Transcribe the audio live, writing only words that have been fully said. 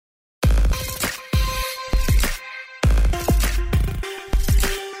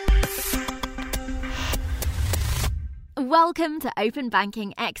Welcome to Open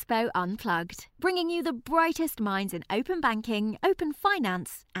Banking Expo Unplugged, bringing you the brightest minds in open banking, open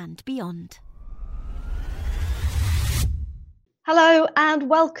finance, and beyond. Hello and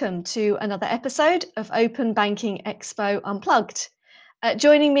welcome to another episode of Open Banking Expo Unplugged.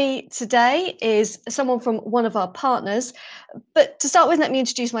 Joining me today is someone from one of our partners. But to start with, let me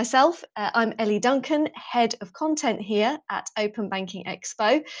introduce myself. I'm Ellie Duncan, Head of Content here at Open Banking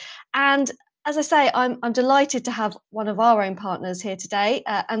Expo. And as I say, I'm delighted to have one of our own partners here today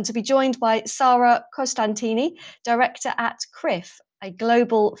and to be joined by Sara Costantini, Director at CRIF, a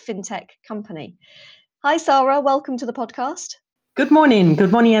global fintech company. Hi, Sara. Welcome to the podcast. Good morning.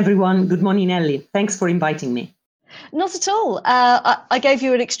 Good morning, everyone. Good morning, Ellie. Thanks for inviting me. Not at all. I gave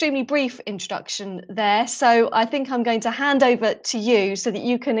you an extremely brief introduction there, so I think I'm going to hand over to you so that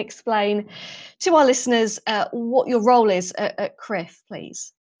you can explain to our listeners what your role is at CRIF,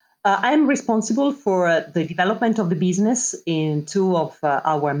 please. I'm responsible for the development of the business in two of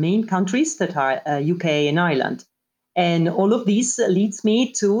our main countries that are UK and Ireland. And all of this leads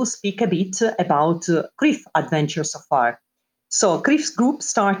me to speak a bit about CRIF adventure so far. So CRIF Group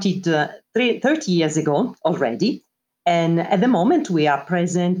started 30 years ago already. And at the moment, we are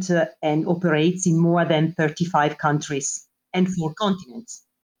present and operates in more than 35 countries and 4 continents.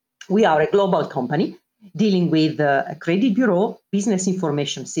 We are a global company dealing with a credit bureau, business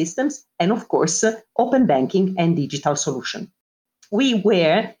information systems, and of course, open banking and digital solution. We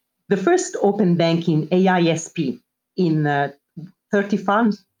were the first open banking AISP in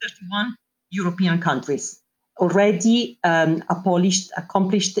 31 European countries, already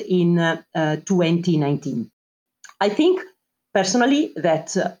accomplished in 2019. I think personally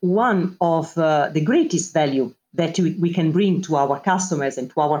that one of the greatest value that we can bring to our customers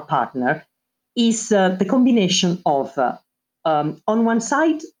and to our partner is the combination of, on one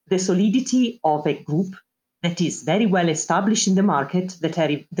side, the solidity of a group that is very well established in the market,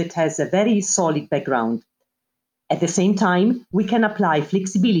 that has a very solid background. At the same time, we can apply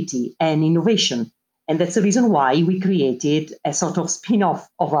flexibility and innovation. And that's the reason why we created a sort of spin-off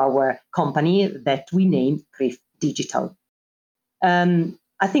of our company that we named CRIF Digital.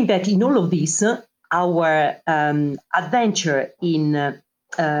 I think that in all of this, our adventure in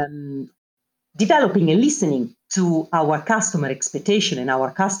developing and listening to our customer expectation and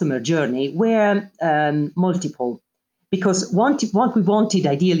our customer journey were multiple. Because what we wanted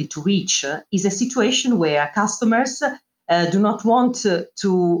ideally to reach is a situation where customers do not want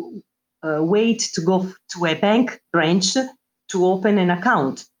to wait to go to a bank branch to open an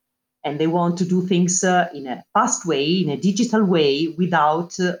account. And they want to do things in a fast way, in a digital way,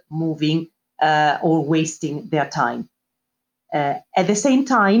 without moving or wasting their time. At the same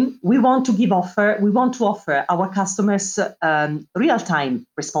time, we want to offer our customers real-time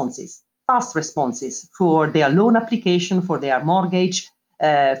responses, fast responses for their loan application, for their mortgage,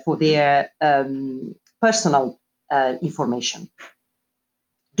 for their personal information.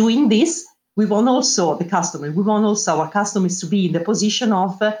 Doing this, we want also our customers to be in the position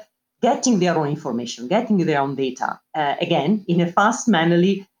of getting their own information, getting their own data, again, in a fast,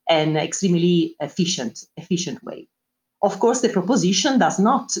 manually, and extremely efficient way. Of course, the proposition does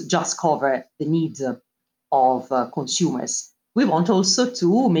not just cover the needs of consumers. We want also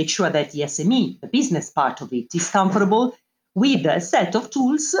to make sure that the SME, the business part of it, is comfortable with a set of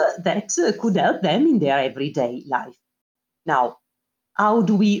tools that could help them in their everyday life. Now, how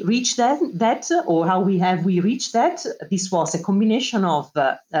do we reach that, or how have we reached that? This was a combination of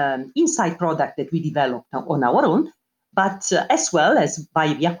inside product that we developed on our own, but as well as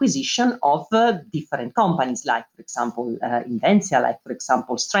by the acquisition of different companies, like, for example, Inventia, like, for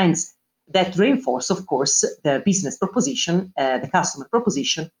example, Strengths, that reinforce, of course, the business proposition, the customer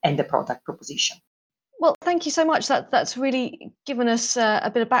proposition, and the product proposition. Well, thank you so much. That's really given us a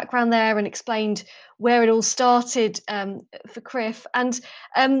bit of background there and explained where it all started for CRIF. And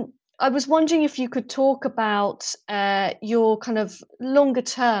I was wondering if you could talk about your kind of longer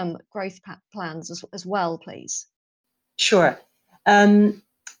term growth plans as well, please. Sure.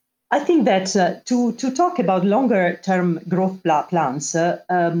 I think that to talk about longer term growth plans,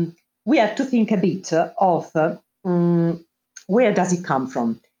 we have to think a bit of where does it come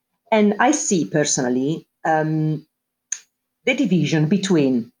from. And I see personally the division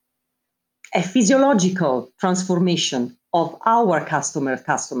between a physiological transformation of our customers'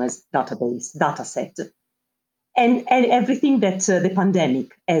 database, data set, and everything that the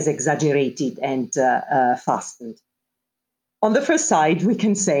pandemic has exaggerated and fastened. On the first side, we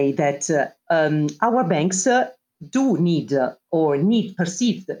can say that our banks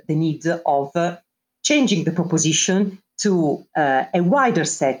perceive the need of changing the proposition to a wider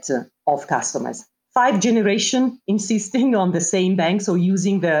set of customers. five generation insisting on the same bank, so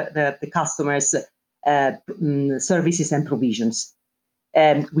using the customers' services and provisions.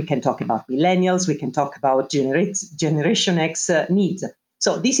 We can talk about millennials, we can talk about Generation X needs.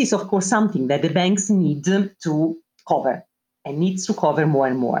 So this is, of course, something that the banks need to cover and needs to cover more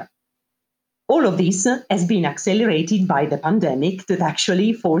and more. All of this has been accelerated by the pandemic that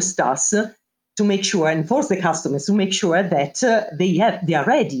actually forced us to make sure and force the customers to make sure that they are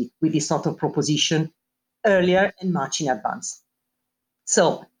ready with this sort of proposition earlier and much in advance.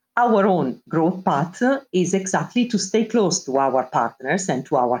 So our own growth path is exactly to stay close to our partners and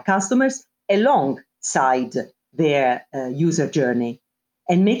to our customers alongside their user journey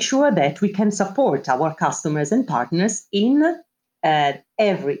and make sure that we can support our customers and partners in their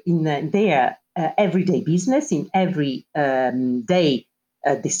everyday business, in every day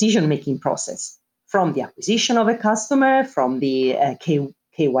decision-making process, from the acquisition of a customer, from the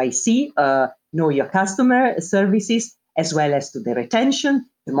KYC, know your customer services, as well as to the retention,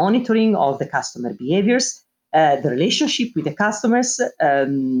 the monitoring of the customer behaviors, the relationship with the customers,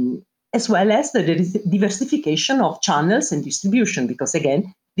 as well as the diversification of channels and distribution, because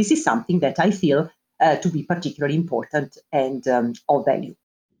again, this is something that I feel to be particularly important and of value.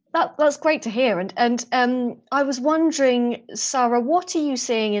 That's great to hear. And I was wondering, Sarah, what are you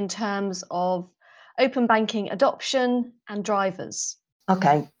seeing in terms of open banking adoption and drivers?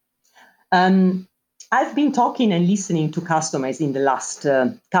 Okay. I've been talking and listening to customers in the last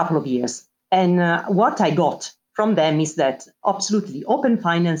couple of years. And what I got from them is that absolutely open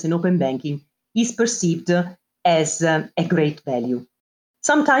finance and open banking is perceived as a great value.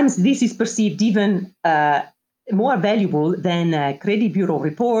 Sometimes this is perceived even more valuable than a credit bureau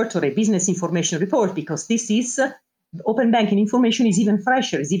report or a business information report, because this is open banking information is even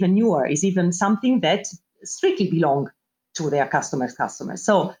fresher, is even newer, is even something that strictly belongs to their customers.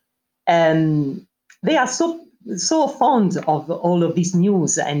 So they are so fond of all of this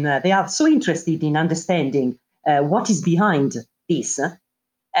news, and they are so interested in understanding what is behind this.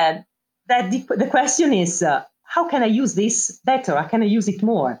 That the question is, how can I use this better? How can I use it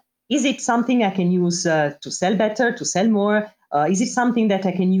more? Is it something I can use to sell better, to sell more? Is it something that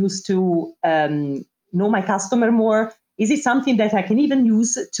I can use to know my customer more? Is it something that I can even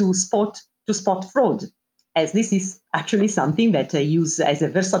use to spot fraud? As this is actually something that I use as a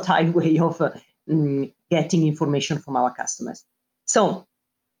versatile way of getting information from our customers. So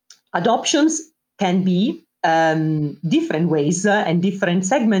adoptions can be different ways and different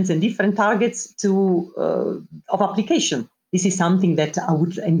segments and different targets of application. This is something that I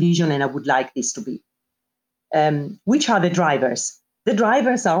would envision and I would like this to be. Which are the drivers? The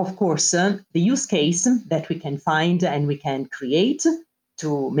drivers are, of course, the use case that we can find and we can create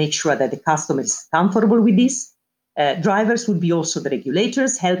to make sure that the customer is comfortable with this. Drivers would be also the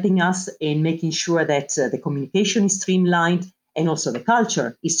regulators helping us in making sure that the communication is streamlined and also the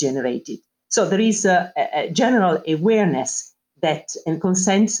culture is generated. So there is a general awareness that and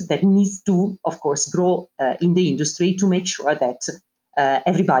consent that needs to, of course, grow in the industry to make sure that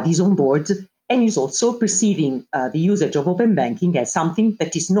everybody is on board and is also perceiving the usage of open banking as something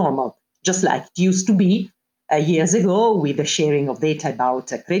that is normal, just like it used to be years ago with the sharing of data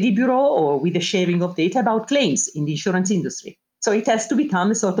about a credit bureau or with the sharing of data about claims in the insurance industry. So it has to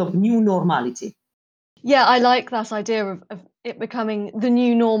become a sort of new normality. Yeah, I like that idea of it becoming the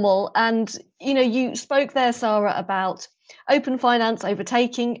new normal. And, you spoke there, Sarah, about open finance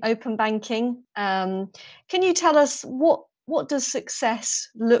overtaking open banking. Can you tell us what does success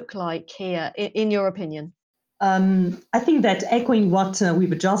look like here, in your opinion? I think that echoing what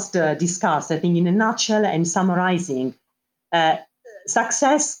we've just discussed, I think in a nutshell and summarizing,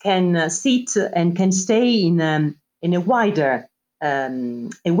 success can sit and can stay in a wider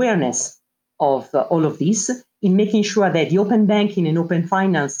awareness of all of this, in making sure that the open banking and open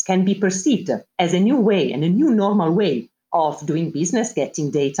finance can be perceived as a new way and a new normal way of doing business,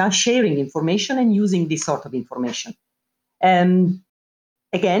 getting data, sharing information, and using this sort of information.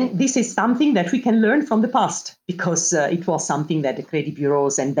 Again, this is something that we can learn from the past, because it was something that the credit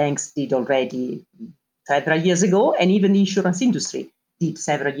bureaus and banks did already several years ago, and even the insurance industry did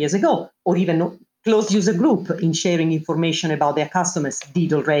several years ago, or even closed user group in sharing information about their customers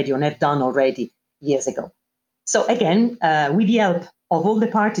did already or have done already years ago. So again, with the help of all the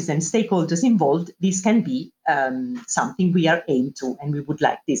parties and stakeholders involved, this can be something we are aimed to, and we would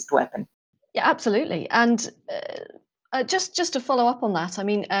like this to happen. Yeah, absolutely. And just to follow up on that, I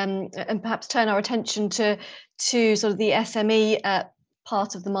mean, and perhaps turn our attention to sort of the SME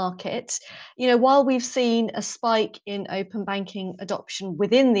part of the market. While we've seen a spike in open banking adoption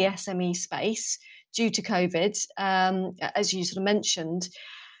within the SME space due to COVID, as you sort of mentioned,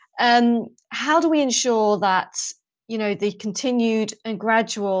 how do we ensure that the continued and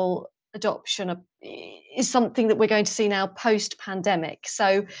gradual adoption is something that we're going to see now post-pandemic?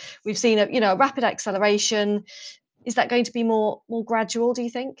 So we've seen a rapid acceleration. Is that going to be more gradual, do you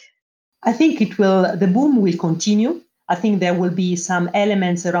think? I think it will. The boom will continue. I think there will be some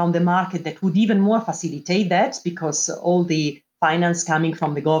elements around the market that would even more facilitate that, because all the finance coming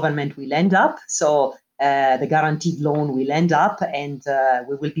from the government will end up. So the guaranteed loan will end up, and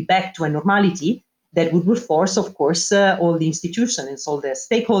we will be back to a normality that would force, of course, all the institutions and all the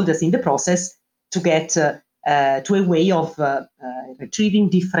stakeholders in the process to get to a way of retrieving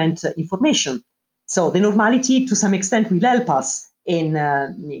different information. So the normality, to some extent, will help us in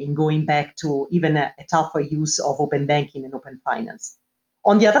going back to even a tougher use of open banking and open finance.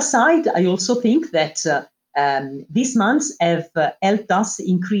 On the other side, I also think that these months have helped us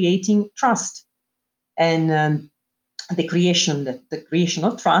in creating trust. And the creation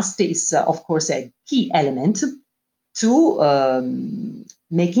of trust is, of course, a key element to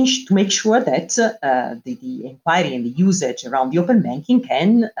make sure that the inquiry and the usage around the open banking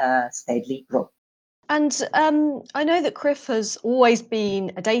can steadily grow. And I know that CRIF has always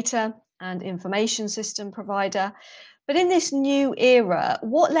been a data and information system provider, but in this new era,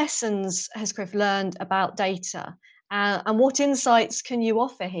 what lessons has CRIF learned about data, and what insights can you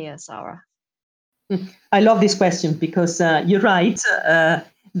offer here, Sarah? I love this question, because you're right.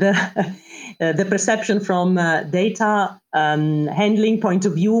 The perception from data handling point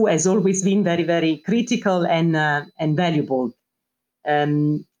of view has always been very, very critical and valuable.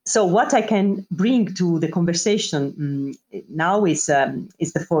 So what I can bring to the conversation now is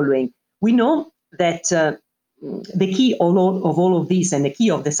the following. We know that the key of all of this, and the key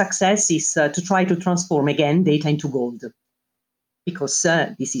of the success, is to try to transform again data into gold, because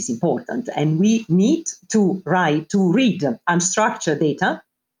this is important, and we need to read unstructured data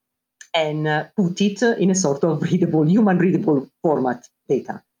and put it in a sort of human readable format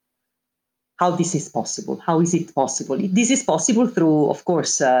data. How this is possible? How is it possible? This is possible through, of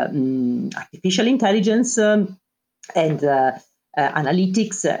course, artificial intelligence and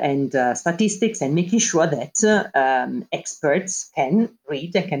analytics and statistics, and making sure that experts can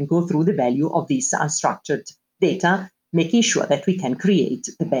read and can go through the value of this unstructured data, making sure that we can create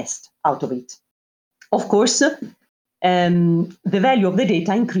the best out of it. Of course, the value of the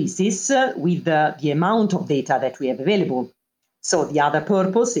data increases with the amount of data that we have available. So the other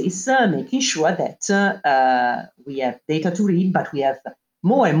purpose is making sure that we have data to read, but we have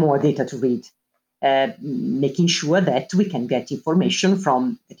more and more data to read, making sure that we can get information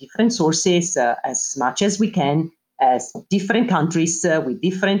from the different sources as much as we can, as different countries with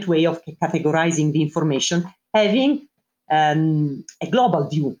different way of categorizing the information, having a global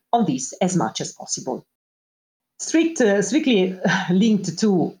view of this as much as possible. Strictly linked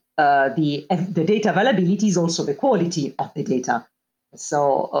to the data availability is also the quality of the data.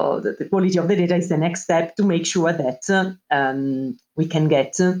 So the quality of the data is the next step to make sure that we can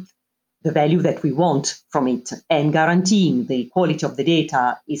get the value that we want from it. And guaranteeing the quality of the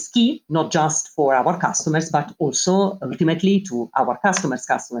data is key, not just for our customers, but also ultimately to our customers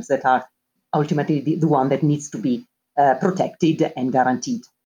that are ultimately the one that needs to be protected and guaranteed.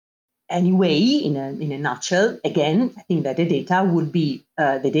 Anyway, in a nutshell, again, I think that the data would be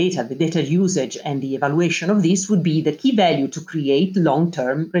the data usage and the evaluation of this would be the key value to create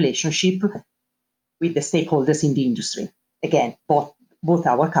long-term relationship with the stakeholders in the industry. Again, both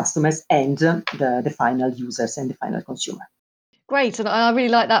our customers and the final users and the final consumer. Great, and I really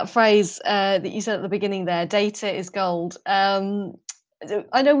like that phrase that you said at the beginning there. Data is gold.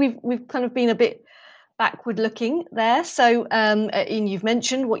 I know we've kind of been a bit backward looking there. So and you've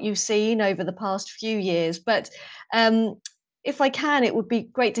mentioned what you've seen over the past few years, but if I can, it would be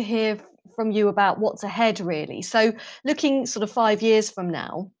great to hear from you about what's ahead, really. So looking sort of 5 years from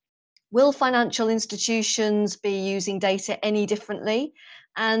now, will financial institutions be using data any differently?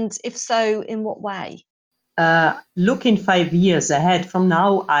 And if so, in what way? Looking 5 years ahead from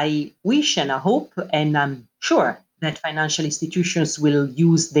now, I wish and I hope, and I'm sure that financial institutions will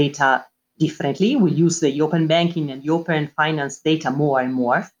use data differently. We'll use the open banking and the open finance data more and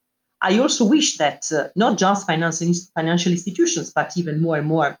more. I also wish that not just financial institutions, but even more and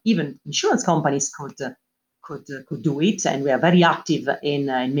more, even insurance companies could do it. And we are very active in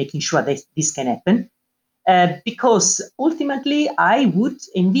making sure that this can happen. Because ultimately, I would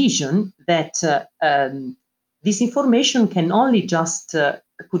envision that this information can only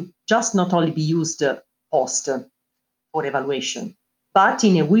could just not only be used post for evaluation, but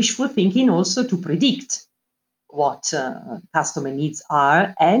in a wishful thinking also to predict what customer needs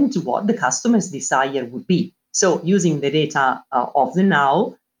are and what the customer's desire would be. So using the data of the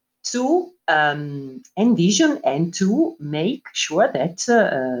now to envision and to make sure that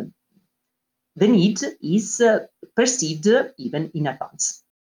the need is perceived even in advance.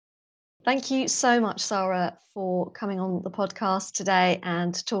 Thank you so much, Sarah, for coming on the podcast today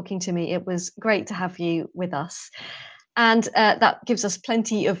and talking to me. It was great to have you with us. And that gives us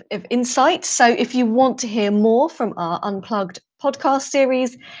plenty of insight. So if you want to hear more from our Unplugged podcast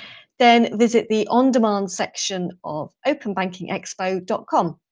series, then visit the on-demand section of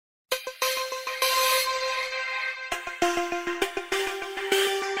openbankingexpo.com.